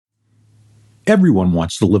Everyone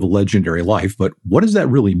wants to live a legendary life, but what does that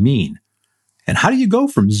really mean? And how do you go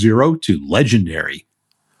from zero to legendary?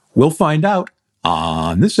 We'll find out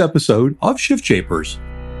on this episode of Shift Shapers.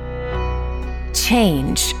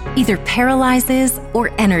 Change either paralyzes or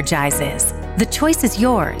energizes. The choice is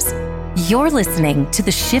yours. You're listening to the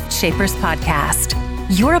Shift Shapers podcast.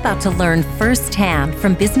 You're about to learn firsthand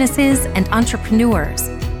from businesses and entrepreneurs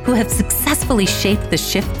who have successfully shaped the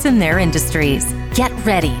shifts in their industries. Get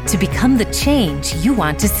ready to become the change you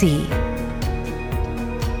want to see.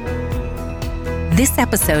 This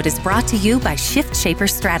episode is brought to you by Shift Shaper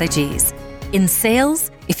Strategies. In sales,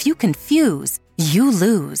 if you confuse, you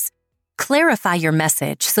lose. Clarify your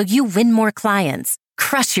message so you win more clients,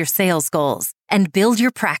 crush your sales goals, and build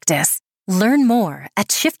your practice. Learn more at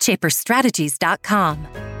shiftshaperstrategies.com.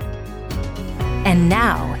 And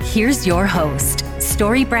now, here's your host,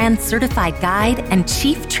 StoryBrand Certified Guide and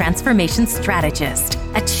Chief Transformation Strategist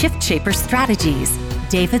at Shift Shaper Strategies,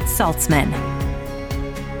 David Saltzman.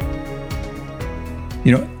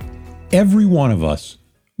 You know, every one of us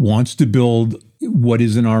wants to build what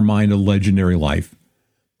is in our mind a legendary life.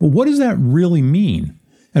 But what does that really mean?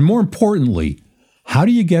 And more importantly, how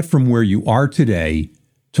do you get from where you are today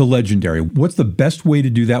to legendary? What's the best way to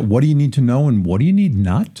do that? What do you need to know and what do you need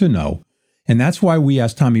not to know? And that's why we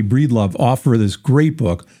asked Tommy Breedlove offer this great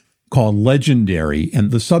book called Legendary.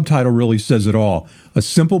 And the subtitle really says it all. A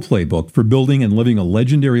simple playbook for building and living a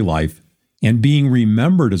legendary life and being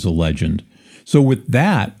remembered as a legend. So with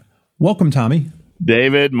that, welcome, Tommy.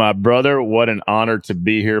 David, my brother, what an honor to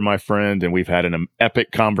be here, my friend. And we've had an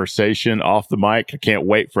epic conversation off the mic. I can't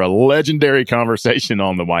wait for a legendary conversation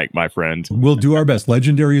on the mic, my friend. We'll do our best.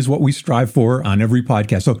 Legendary is what we strive for on every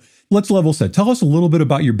podcast. So let's level set. Tell us a little bit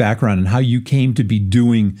about your background and how you came to be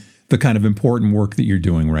doing the kind of important work that you're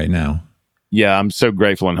doing right now. Yeah, I'm so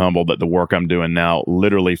grateful and humbled that the work I'm doing now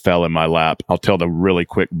literally fell in my lap. I'll tell the really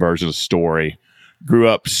quick version of the story. Grew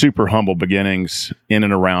up super humble beginnings, in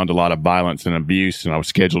and around a lot of violence and abuse, and I was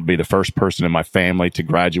scheduled to be the first person in my family to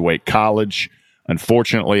graduate college.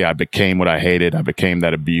 Unfortunately, I became what I hated. I became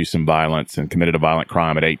that abuse and violence and committed a violent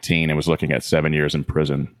crime at 18 and was looking at 7 years in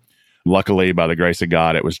prison. Luckily, by the grace of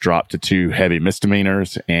God, it was dropped to 2 heavy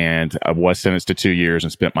misdemeanors, and I was sentenced to 2 years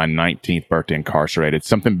and spent my 19th birthday incarcerated.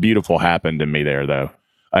 Something beautiful happened to me there, though.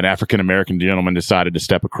 An African-American gentleman decided to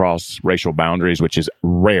step across racial boundaries, which is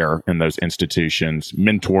rare in those institutions,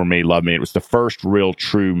 mentor me, love me. It was the first real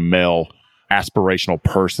true male aspirational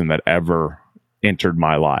person that ever entered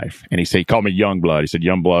my life. And he called me Youngblood. He said,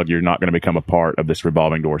 Youngblood, you're not going to become a part of this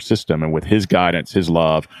revolving door system. And with his guidance, his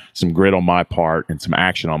love, some grit on my part and some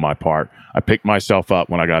action on my part, I picked myself up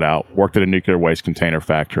when I got out, worked at a nuclear waste container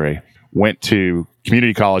factory, went to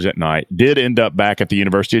community college at night, did end up back at the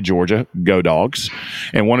University of Georgia, go Dogs.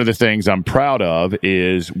 And one of the things I'm proud of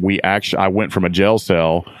is I went from a jail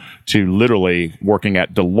cell to literally working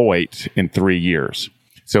at Deloitte in 3 years.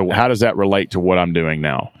 So how does that relate to what I'm doing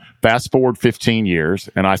now? Fast forward 15 years,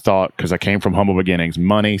 and I thought, because I came from humble beginnings,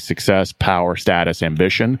 money, success, power, status,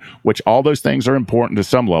 ambition, which all those things are important to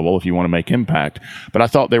some level if you want to make impact, but I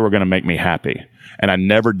thought they were going to make me happy. And I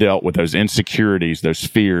never dealt with those insecurities, those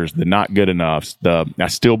fears, the not good enoughs. I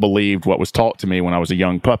still believed what was taught to me when I was a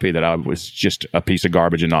young puppy, that I was just a piece of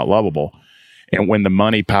garbage and not lovable. And when the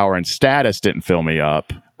money, power, and status didn't fill me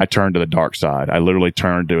up, I turned to the dark side. I literally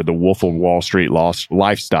turned to the Wolf of Wall Street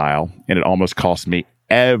lifestyle, and it almost cost me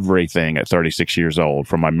everything at 36 years old,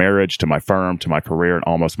 from my marriage to my firm to my career and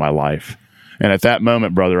almost my life. And at that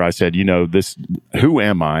moment, brother, I said, who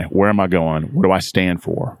am I? Where am I going? What do I stand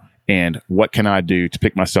for? And what can I do to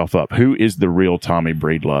pick myself up? Who is the real Tommy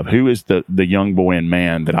Breedlove? Who is the young boy and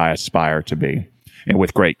man that I aspire to be? And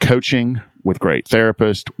with great coaching, with great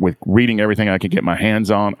therapists, with reading everything I could get my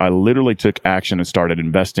hands on, I literally took action and started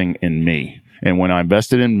investing in me. And when I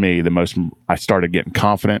invested in me, I started getting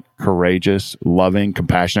confident, courageous, loving,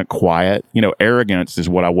 compassionate, quiet. Arrogance is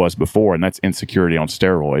what I was before, and that's insecurity on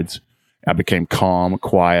steroids. I became calm,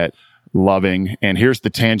 quiet, loving, and here's the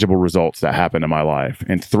tangible results that happened in my life.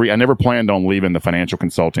 I never planned on leaving the financial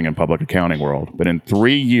consulting and public accounting world, but in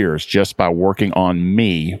 3 years, just by working on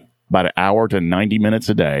me, about an hour to 90 minutes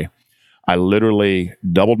a day, I literally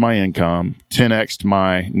doubled my income, 10x'd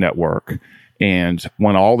my network, and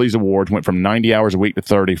won all these awards, went from 90 hours a week to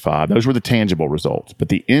 35. Those were the tangible results. But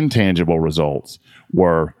the intangible results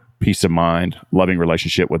were peace of mind, loving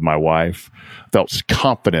relationship with my wife, felt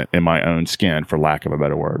confident in my own skin, for lack of a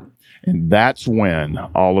better word. And that's when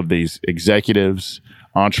all of these executives,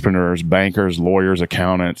 entrepreneurs, bankers, lawyers,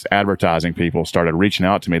 accountants, advertising people started reaching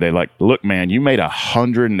out to me. They like, look, man, you made a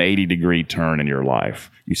 180-degree turn in your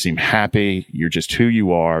life. You seem happy. You're just who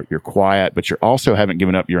you are. You're quiet, but you also haven't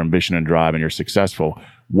given up your ambition and drive, and you're successful.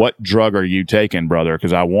 What drug are you taking, brother?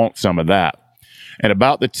 Because I want some of that. And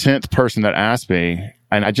about the 10th person that asked me,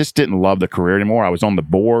 and I just didn't love the career anymore. I was on the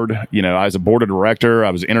board. I was a board of director.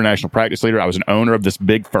 I was an international practice leader. I was an owner of this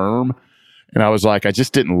big firm. And I was like, I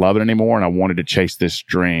just didn't love it anymore. And I wanted to chase this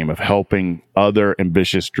dream of helping other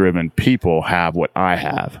ambitious, driven people have what I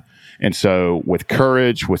have. And so with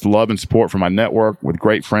courage, with love and support from my network, with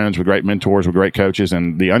great friends, with great mentors, with great coaches,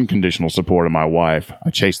 and the unconditional support of my wife, I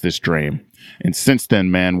chased this dream. And since then,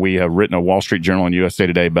 man, we have written a Wall Street Journal and USA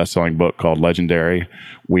Today best-selling book called Legendary.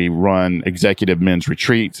 We run executive men's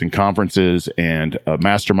retreats and conferences and a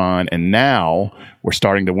mastermind. And now we're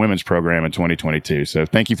starting the women's program in 2022. So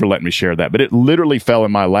thank you for letting me share that. But it literally fell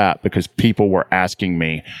in my lap because people were asking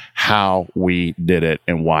me how we did it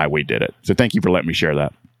and why we did it. So thank you for letting me share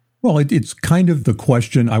that. Well, it's kind of the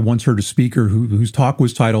question. I once heard a speaker whose talk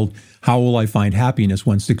was titled, "How Will I Find Happiness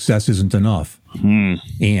When Success Isn't Enough?"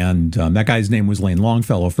 And that guy's name was Lane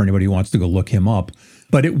Longfellow, for anybody who wants to go look him up.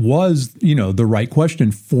 But it was, the right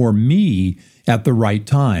question for me at the right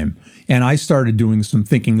time. And I started doing some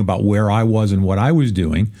thinking about where I was and what I was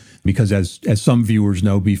doing, because as some viewers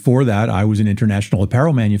know, before that, I was in international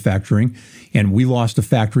apparel manufacturing, and we lost a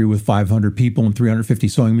factory with 500 people and 350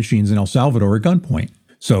 sewing machines in El Salvador at gunpoint.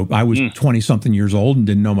 So I was 20-something years old and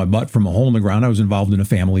didn't know my butt from a hole in the ground. I was involved in a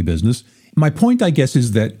family business. My point, I guess,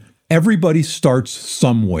 is that everybody starts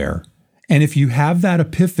somewhere. And if you have that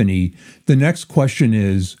epiphany, the next question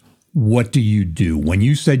is, what do you do? When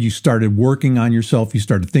you said you started working on yourself, you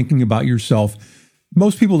started thinking about yourself,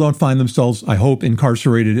 most people don't find themselves, I hope,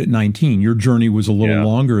 incarcerated at 19. Your journey was a little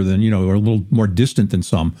longer than, or a little more distant than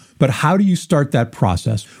some. But how do you start that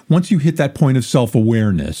process? Once you hit that point of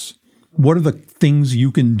self-awareness, what are the things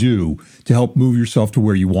you can do to help move yourself to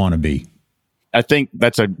where you want to be? I think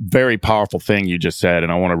that's a very powerful thing you just said,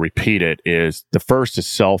 and I want to repeat it, is the first is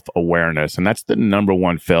self-awareness. And that's the number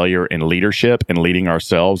one failure in leadership and leading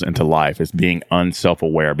ourselves into life, is being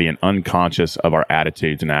unself-aware, being unconscious of our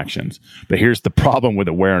attitudes and actions. But here's the problem with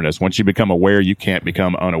awareness. Once you become aware, you can't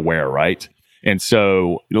become unaware, right? And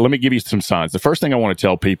so let me give you some signs. The first thing I want to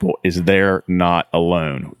tell people is they're not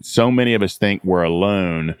alone. So many of us think we're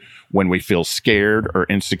alone when we feel scared or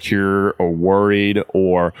insecure or worried,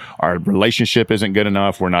 or our relationship isn't good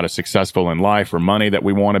enough, we're not as successful in life or money that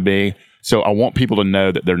we want to be. So I want people to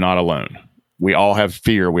know that they're not alone. We all have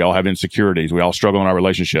fear. We all have insecurities. We all struggle in our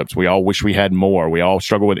relationships. We all wish we had more. We all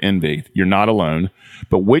struggle with envy. You're not alone.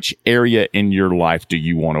 But which area in your life do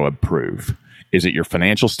you want to improve? Is it your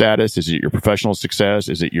financial status? Is it your professional success?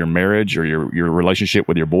 Is it your marriage or your relationship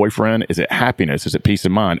with your boyfriend? Is it happiness? Is it peace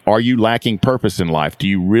of mind? Are you lacking purpose in life? Do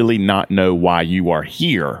you really not know why you are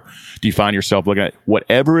here? Do you find yourself looking at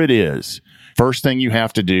whatever it is? First thing you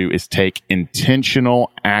have to do is take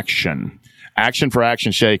intentional action. Action for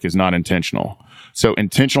action's sake is not intentional. So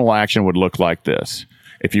intentional action would look like this.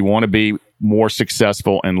 If you want to be more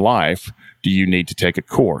successful in life, do you need to take a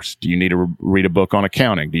course? Do you need to read a book on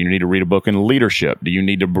accounting? Do you need to read a book in leadership? Do you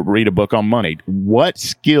need to read a book on money? What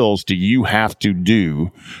skills do you have to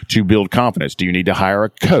do to build confidence? Do you need to hire a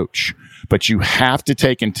coach? But you have to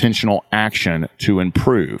take intentional action to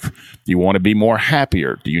improve. Do you want to be more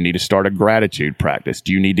happier? Do you need to start a gratitude practice?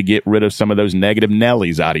 Do you need to get rid of some of those negative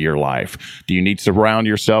Nellies out of your life? Do you need to surround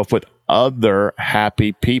yourself with other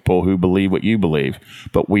happy people who believe what you believe?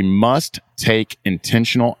 But we must take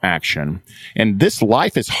intentional action. And this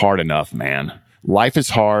life is hard enough, man. Life is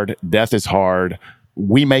hard. Death is hard.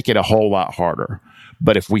 We make it a whole lot harder.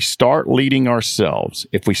 But if we start leading ourselves,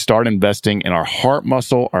 if we start investing in our heart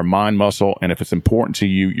muscle, our mind muscle, and if it's important to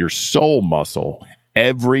you, your soul muscle,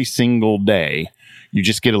 every single day, you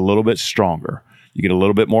just get a little bit stronger. You get a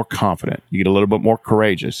little bit more confident. You get a little bit more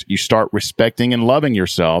courageous. You start respecting and loving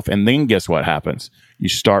yourself. And then guess what happens? You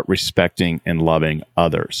start respecting and loving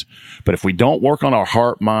others. But if we don't work on our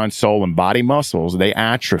heart, mind, soul, and body muscles, they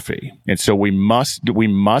atrophy. And so we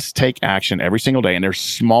must take action every single day. And there's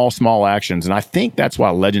small actions. And I think that's why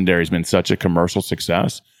Legendary has been such a commercial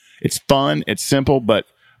success. It's fun. It's simple. But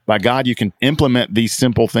by God, you can implement these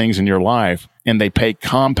simple things in your life, and they pay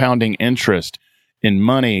compounding interest in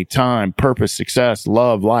money, time, purpose, success,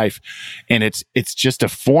 love, life. And it's just a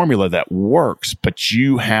formula that works, but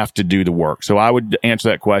you have to do the work. So I would answer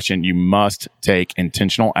that question. You must take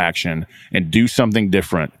intentional action and do something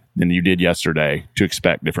different than you did yesterday to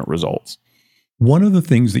expect different results. One of the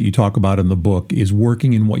things that you talk about in the book is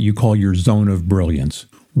working in what you call your zone of brilliance.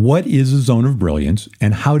 What is a zone of brilliance,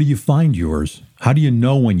 and how do you find yours? How do you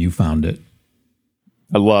know when you found it?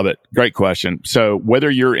 I love it. Great question. So whether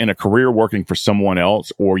you're in a career working for someone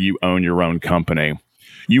else or you own your own company,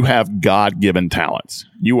 you have God-given talents.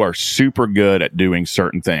 You are super good at doing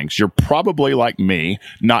certain things. You're probably like me,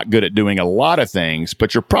 not good at doing a lot of things,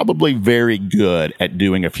 but you're probably very good at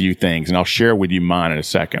doing a few things. And I'll share with you mine in a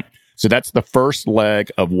second. So that's the first leg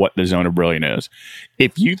of what the zone of brilliance is.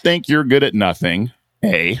 If you think you're good at nothing,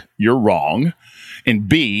 A, you're wrong. And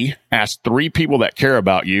B, ask 3 people that care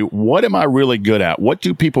about you, what am I really good at? What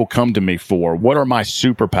do people come to me for? What are my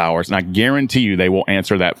superpowers? And I guarantee you they will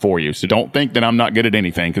answer that for you. So don't think that I'm not good at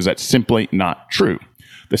anything, because that's simply not true.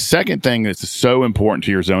 The second thing that's so important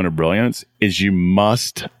to your zone of brilliance is you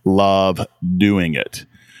must love doing it.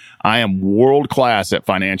 I am world class at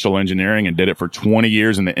financial engineering and did it for 20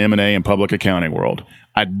 years in the M&A and public accounting world.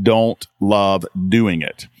 I don't love doing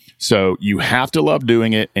it. So you have to love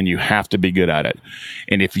doing it, and you have to be good at it.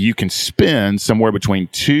 And if you can spend somewhere between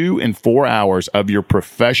 2 and 4 hours of your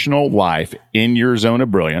professional life in your zone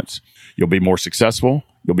of brilliance, you'll be more successful,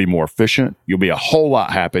 you'll be more efficient, you'll be a whole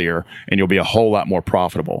lot happier, and you'll be a whole lot more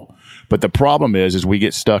profitable. But the problem is we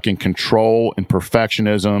get stuck in control and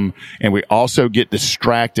perfectionism, and we also get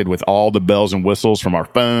distracted with all the bells and whistles, from our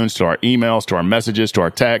phones to our emails to our messages to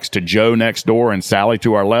our texts to Joe next door and Sally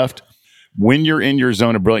to our left. When you're in your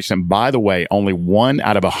zone of brilliance, and by the way, only 1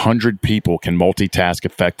 out of 100 people can multitask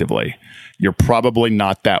effectively. You're probably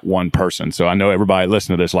not that one person. So I know everybody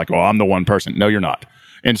listening to this like, oh, I'm the one person. No, you're not.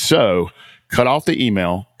 And so cut off the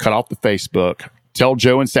email, cut off the Facebook, tell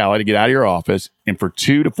Joe and Sally to get out of your office, and for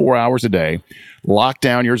 2 to 4 hours a day, lock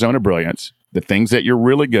down your zone of brilliance, the things that you're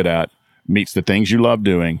really good at meets the things you love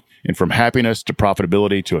doing, and from happiness to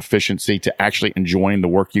profitability to efficiency to actually enjoying the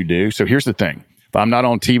work you do. So here's the thing. If I'm not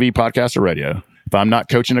on TV, podcast, or radio, if I'm not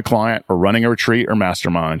coaching a client or running a retreat or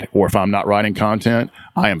mastermind, or if I'm not writing content,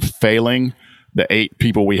 I am failing the 8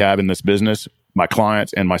 people we have in this business, my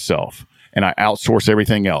clients and myself. And I outsource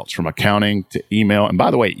everything else, from accounting to email. And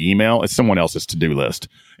by the way, email is someone else's to-do list.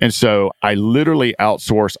 And so I literally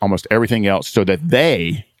outsource almost everything else so that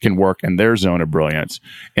they can work in their zone of brilliance.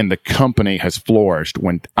 And the company has flourished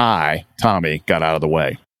when I, Tommy, got out of the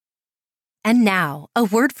way. And now, a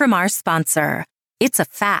word from our sponsor. It's a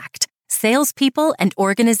fact. Salespeople and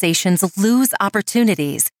organizations lose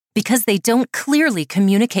opportunities because they don't clearly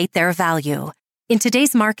communicate their value. In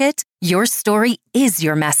today's market, your story is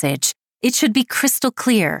your message. It should be crystal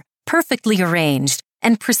clear, perfectly arranged,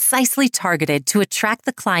 and precisely targeted to attract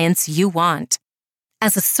the clients you want.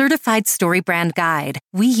 As a certified story brand guide,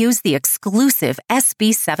 we use the exclusive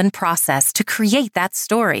SB7 process to create that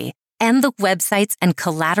story and the websites and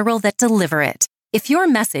collateral that deliver it. If your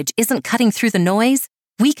message isn't cutting through the noise,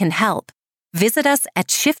 we can help. Visit us at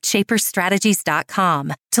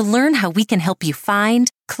shiftshaperstrategies.com to learn how we can help you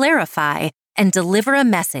find, clarify, and deliver a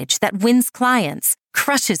message that wins clients,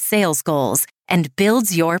 crushes sales goals, and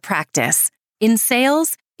builds your practice. In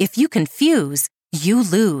sales, if you confuse, you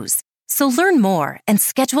lose. So learn more and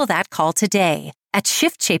schedule that call today at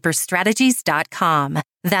shiftshaperstrategies.com.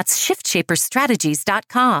 That's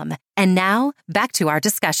shiftshaperstrategies.com. And now, back to our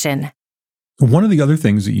discussion. One of the other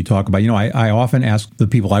things that you talk about, I often ask the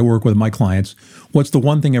people I work with, my clients, what's the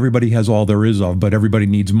one thing everybody has all there is of, but everybody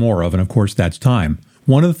needs more of? And of course, that's time.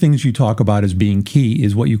 One of the things you talk about as being key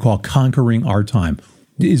is what you call conquering our time.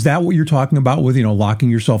 Is that what you're talking about with,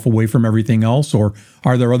 locking yourself away from everything else? Or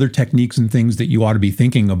are there other techniques and things that you ought to be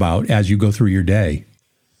thinking about as you go through your day?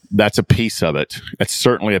 That's a piece of it. That's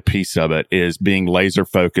certainly a piece of it, is being laser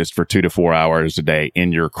focused for 2 to 4 hours a day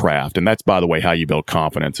in your craft. And that's, by the way, how you build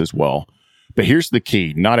confidence as well. But here's the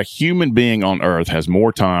key. Not a human being on earth has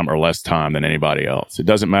more time or less time than anybody else. It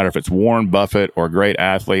doesn't matter if it's Warren Buffett or a great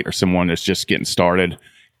athlete or someone that's just getting started.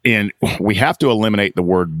 And we have to eliminate the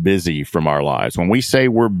word busy from our lives. When we say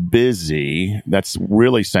we're busy, that's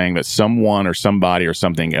really saying that someone or somebody or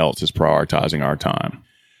something else is prioritizing our time.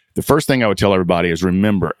 The first thing I would tell everybody is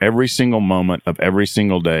remember every single moment of every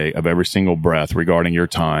single day of every single breath regarding your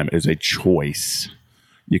time is a choice.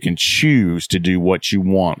 You can choose to do what you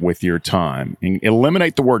want with your time, and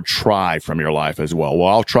eliminate the word try from your life as well. Well,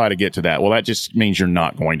 I'll try to get to that. Well, that just means you're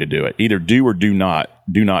not going to do it. Either do or do not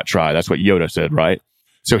try. That's what Yoda said, right?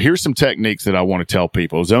 So here's some techniques that I want to tell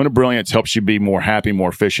people. Zone of Brilliance helps you be more happy, more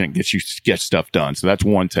efficient, get stuff done. So that's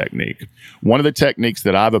one technique. One of the techniques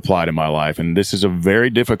that I've applied in my life, and this is a very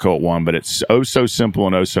difficult one, but it's oh so simple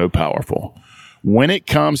and oh so powerful. When it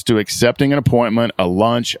comes to accepting an appointment, a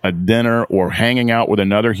lunch, a dinner, or hanging out with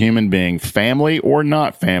another human being, family or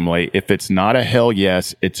not family, if it's not a hell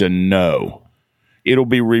yes, it's a no. It'll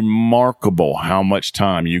be remarkable how much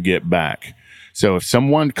time you get back. So if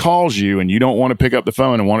someone calls you and you don't want to pick up the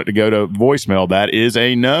phone and want it to go to voicemail, that is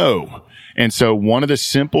a no. And so one of the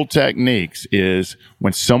simple techniques is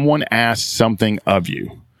when someone asks something of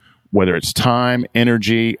you, whether it's time,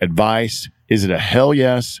 energy, advice, is it a hell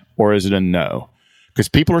yes or is it a no? Because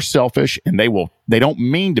people are selfish and they don't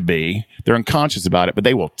mean to be, they're unconscious about it, but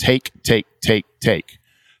they will take.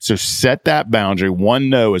 So set that boundary. One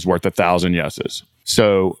no is worth 1,000 yeses.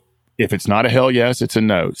 So if it's not a hell yes, it's a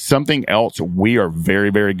no. Something else we are very,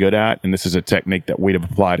 very good at, and this is a technique that we have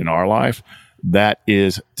applied in our life, that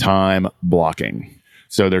is time blocking.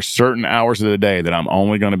 So there's certain hours of the day that I'm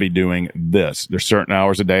only going to be doing this. There's certain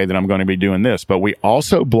hours a day that I'm going to be doing this. But we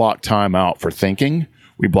also block time out for thinking.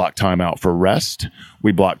 We block time out for rest.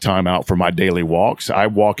 We block time out for my daily walks. I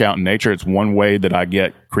walk out in nature. It's one way that I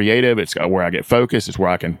get creative. It's where I get focused. It's where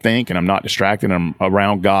I can think and I'm not distracted. I'm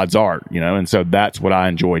around God's art, and so that's what I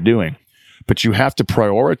enjoy doing. But you have to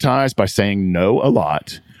prioritize by saying no a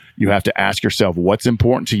lot. You have to ask yourself what's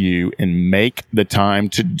important to you and make the time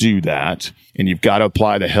to do that. And you've got to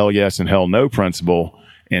apply the hell yes and hell no principle.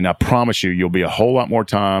 And I promise you'll be a whole lot more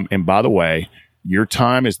time. And by the way, your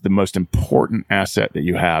time is the most important asset that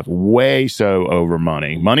you have, way so over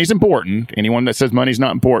money. Money's important. Anyone that says money's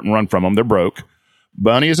not important, run from them. They're broke.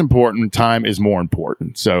 Money is important. Time is more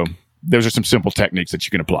important. So those are some simple techniques that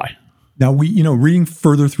you can apply. Now, reading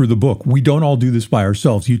further through the book, we don't all do this by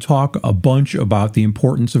ourselves. You talk a bunch about the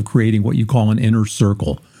importance of creating what you call an inner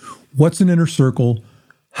circle. What's an inner circle?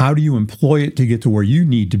 How do you employ it to get to where you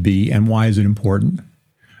need to be? And why is it important?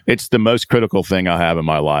 It's the most critical thing I have in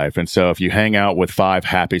my life. And so if you hang out with 5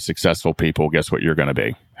 happy, successful people, guess what you're going to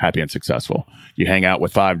be? Happy and successful. You hang out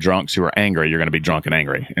with 5 drunks who are angry, you're going to be drunk and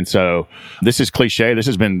angry. And so this is cliche. This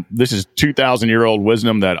is 2,000-year-old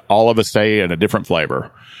wisdom that all of us say in a different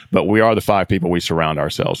flavor. But we are the 5 people we surround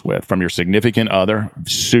ourselves with. From your significant other,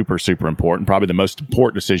 super, super important, probably the most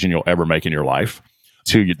important decision you'll ever make in your life,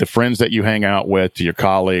 to the friends that you hang out with, to your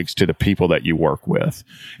colleagues, to the people that you work with.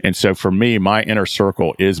 And so for me, my inner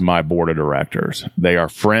circle is my board of directors. They are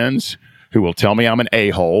friends who will tell me I'm an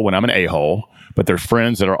a-hole when I'm an a-hole, but they're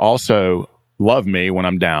friends that are also love me when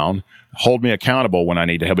I'm down, hold me accountable when I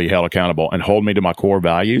need to be held accountable, and hold me to my core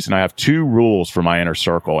values. And I have 2 rules for my inner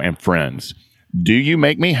circle and friends. Do you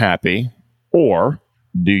make me happy, or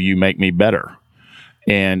do you make me better?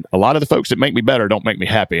 And a lot of the folks that make me better don't make me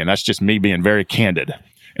happy. And that's just me being very candid.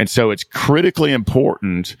 And so it's critically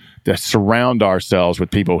important to surround ourselves with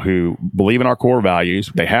people who believe in our core values.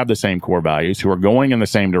 They have the same core values, who are going in the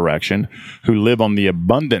same direction, who live on the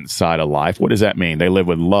abundance side of life. What does that mean? They live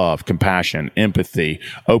with love, compassion, empathy,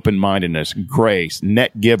 open-mindedness, grace,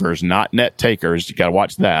 net givers, not net takers. You got to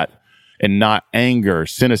watch that. And not anger,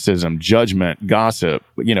 cynicism, judgment, gossip,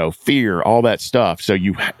 fear, all that stuff. So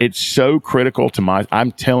it's so critical to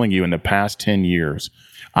I'm telling you, in the past 10 years,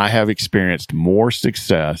 I have experienced more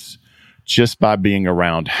success just by being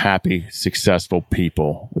around happy, successful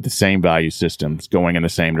people with the same value systems going in the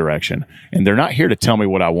same direction. And they're not here to tell me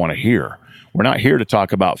what I want to hear. We're not here to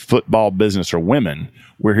talk about football, business, or women.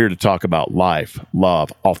 We're here to talk about life,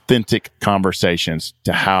 love, authentic conversations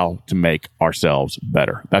to how to make ourselves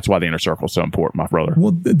better. That's why the inner circle is so important, my brother.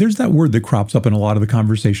 Well, there's that word that crops up in a lot of the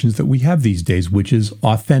conversations that we have these days, which is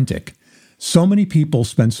authentic. So many people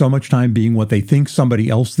spend so much time being what they think somebody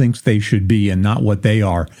else thinks they should be and not what they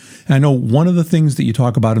are. And I know one of the things that you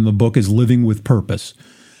talk about in the book is living with purpose.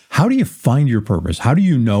 How do you find your purpose? How do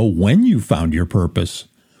you know when you found your purpose?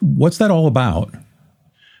 What's that all about?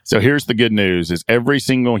 So here's the good news is every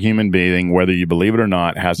single human being, whether you believe it or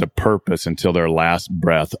not, has a purpose until their last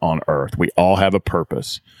breath on earth. We all have a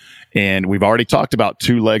purpose. And we've already talked about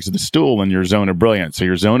 2 legs of the stool in your zone of brilliance. So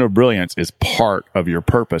your zone of brilliance is part of your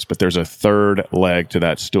purpose, but there's a 3rd leg to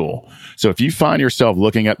that stool. So if you find yourself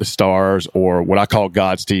looking at the stars, or what I call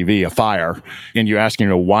God's TV, a fire, and you're asking,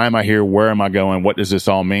 why am I here? Where am I going? What does this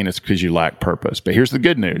all mean? It's because you lack purpose. But here's the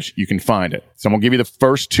good news. You can find it. So I'm going to give you the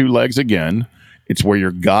first 2 legs again. It's where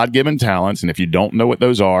your God-given talents, and if you don't know what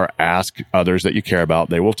those are, ask others that you care about.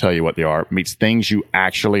 They will tell you what they are. Meets things you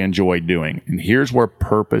actually enjoy doing. And here's where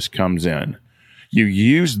purpose comes in. You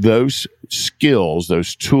use those skills,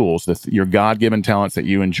 those tools, your God-given talents that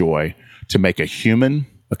you enjoy to make a human,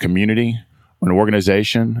 a community, an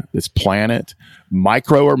organization, this planet,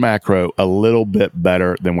 micro or macro, a little bit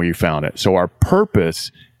better than where you found it. So our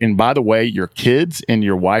purpose, and by the way, your kids and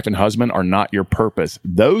your wife and husband are not your purpose.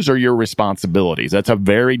 Those are your responsibilities. That's a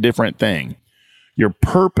very different thing. Your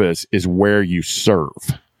purpose is where you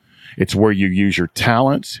serve. It's where you use your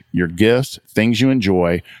talents, your gifts, things you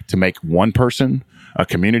enjoy to make one person, a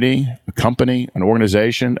community, a company, an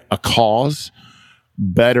organization, a cause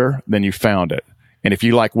better than you found it. And if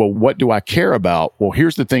you like, well, what do I care about? Well,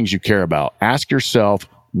 here's the things you care about. Ask yourself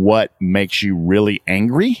what makes you really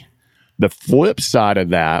angry. The flip side of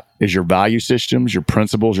that is your value systems, your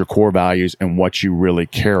principles, your core values, and what you really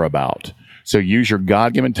care about. So use your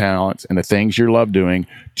God-given talents and the things you love doing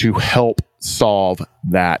to help solve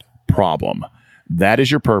that problem. That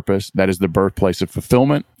is your purpose. That is the birthplace of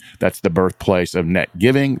fulfillment. That's the birthplace of net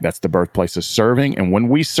giving. That's the birthplace of serving. And when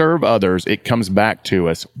we serve others, it comes back to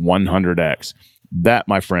us 100x. That,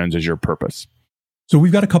 my friends, is your purpose. So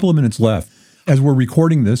we've got a couple of minutes left. As we're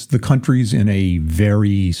recording this, the country's in a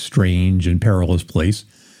very strange and perilous place.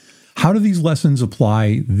 How do these lessons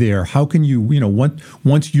apply there? How can you,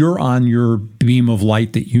 once you're on your beam of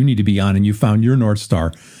light that you need to be on and you found your North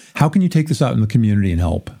Star, how can you take this out in the community and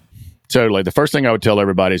help? Totally. The first thing I would tell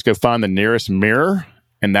everybody is go find the nearest mirror,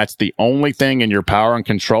 and that's the only thing in your power and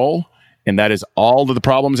control, and that is all of the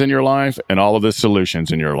problems in your life and all of the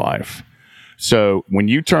solutions in your life. So when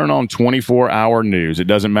you turn on 24-hour news, it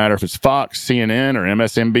doesn't matter if it's Fox, CNN, or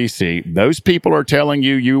MSNBC, those people are telling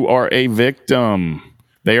you you are a victim.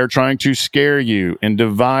 They are trying to scare you and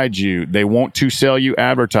divide you. They want to sell you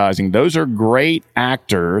advertising. Those are great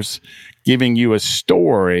actors giving you a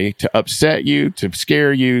story to upset you, to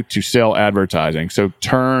scare you, to sell advertising. So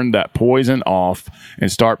turn that poison off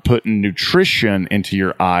and start putting nutrition into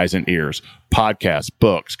your eyes and ears. Podcasts,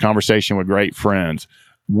 books, conversation with great friends,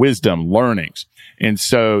 wisdom, learnings. And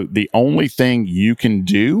so the only thing you can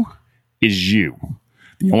do is you.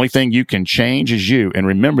 The only thing you can change is you. And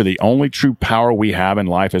remember, the only true power we have in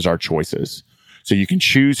life is our choices. So you can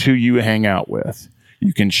choose who you hang out with.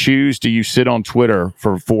 You can choose, do you sit on Twitter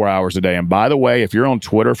for 4 hours a day? And by the way, if you're on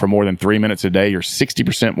Twitter for more than 3 minutes a day, you're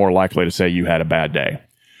 60% more likely to say you had a bad day.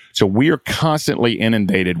 So we are constantly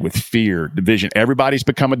inundated with fear, division. Everybody's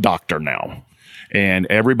become a doctor now. And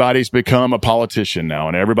everybody's become a politician now,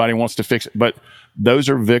 and everybody wants to fix it. But those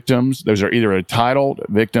are victims. Those are either entitled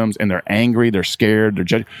victims, and they're angry, they're scared, they're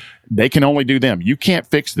judged. They can only do them. You can't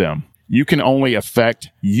fix them. You can only affect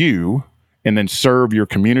you and then serve your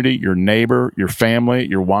community, your neighbor, your family,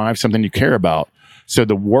 your wife, something you care about. So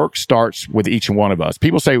the work starts with each one of us.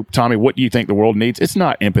 People say, Tommy, what do you think the world needs? It's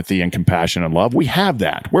not empathy and compassion and love. We have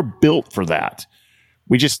that. We're built for that.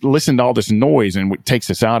 We just listen to all this noise and it takes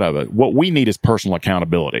us out of it. What we need is personal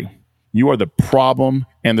accountability. You are the problem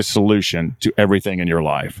and the solution to everything in your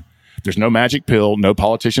life. There's no magic pill. No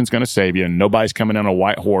politician's going to save you, and nobody's coming on a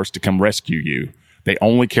white horse to come rescue you. They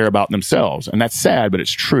only care about themselves. And that's sad, but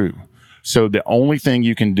it's true. So the only thing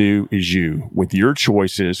you can do is you. With your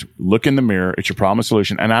choices, look in the mirror. It's your problem and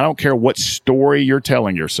solution. And I don't care what story you're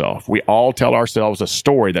telling yourself. We all tell ourselves a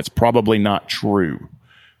story that's probably not true.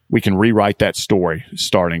 We can rewrite that story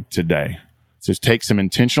starting today. So take some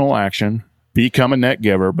intentional action, become a net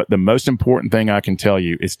giver. But the most important thing I can tell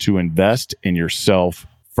you is to invest in yourself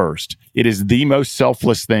first. It is the most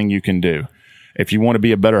selfless thing you can do. If you want to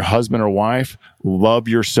be a better husband or wife, love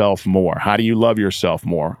yourself more. How do you love yourself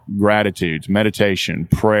more? Gratitudes, meditation,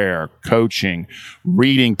 prayer, coaching,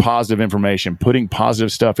 reading positive information, putting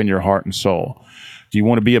positive stuff in your heart and soul. Do you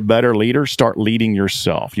want to be a better leader? Start leading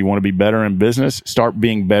yourself. You want to be better in business? Start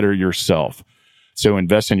being better yourself. So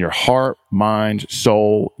invest in your heart, mind,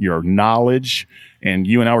 soul, your knowledge. And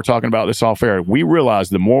you and I were talking about this off air. We realize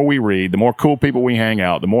the more we read, the more cool people we hang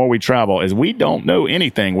out, the more we travel, is we don't know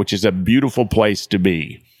anything, which is a beautiful place to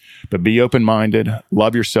be. But be open-minded,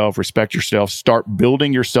 love yourself, respect yourself, start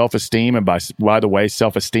building your self-esteem. And by the way,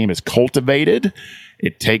 self-esteem is cultivated.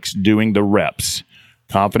 It takes doing the reps.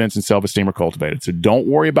 Confidence and self-esteem are cultivated. So don't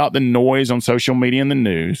worry about the noise on social media and the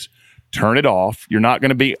news. Turn it off. You're not going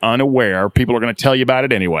to be unaware. People are going to tell you about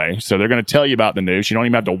it anyway. So they're going to tell you about the news. You don't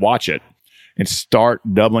even have to watch it. And start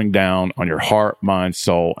doubling down on your heart, mind,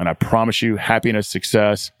 soul. And I promise you, happiness,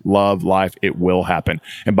 success, love, life, it will happen.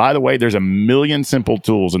 And by the way, there's 1 million simple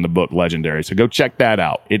tools in the book Legendary. So go check that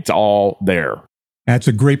out. It's all there. That's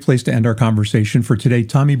a great place to end our conversation for today.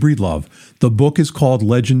 Tommy Breedlove. The book is called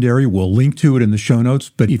Legendary. We'll link to it in the show notes.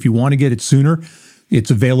 But if you want to get it sooner,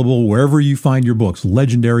 it's available wherever you find your books.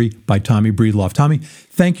 Legendary by Tommy Breedlove. Tommy,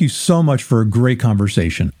 thank you so much for a great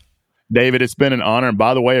conversation. David, it's been an honor. And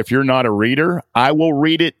by the way, if you're not a reader, I will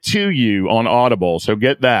read it to you on Audible. So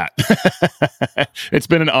get that. It's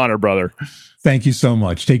been an honor, brother. Thank you so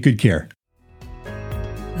much. Take good care.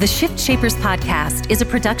 The Shift Shapers podcast is a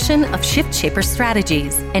production of Shift Shaper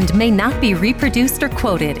Strategies and may not be reproduced or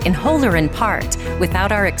quoted in whole or in part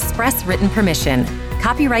without our express written permission.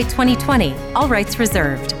 Copyright 2020, all rights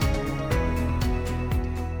reserved.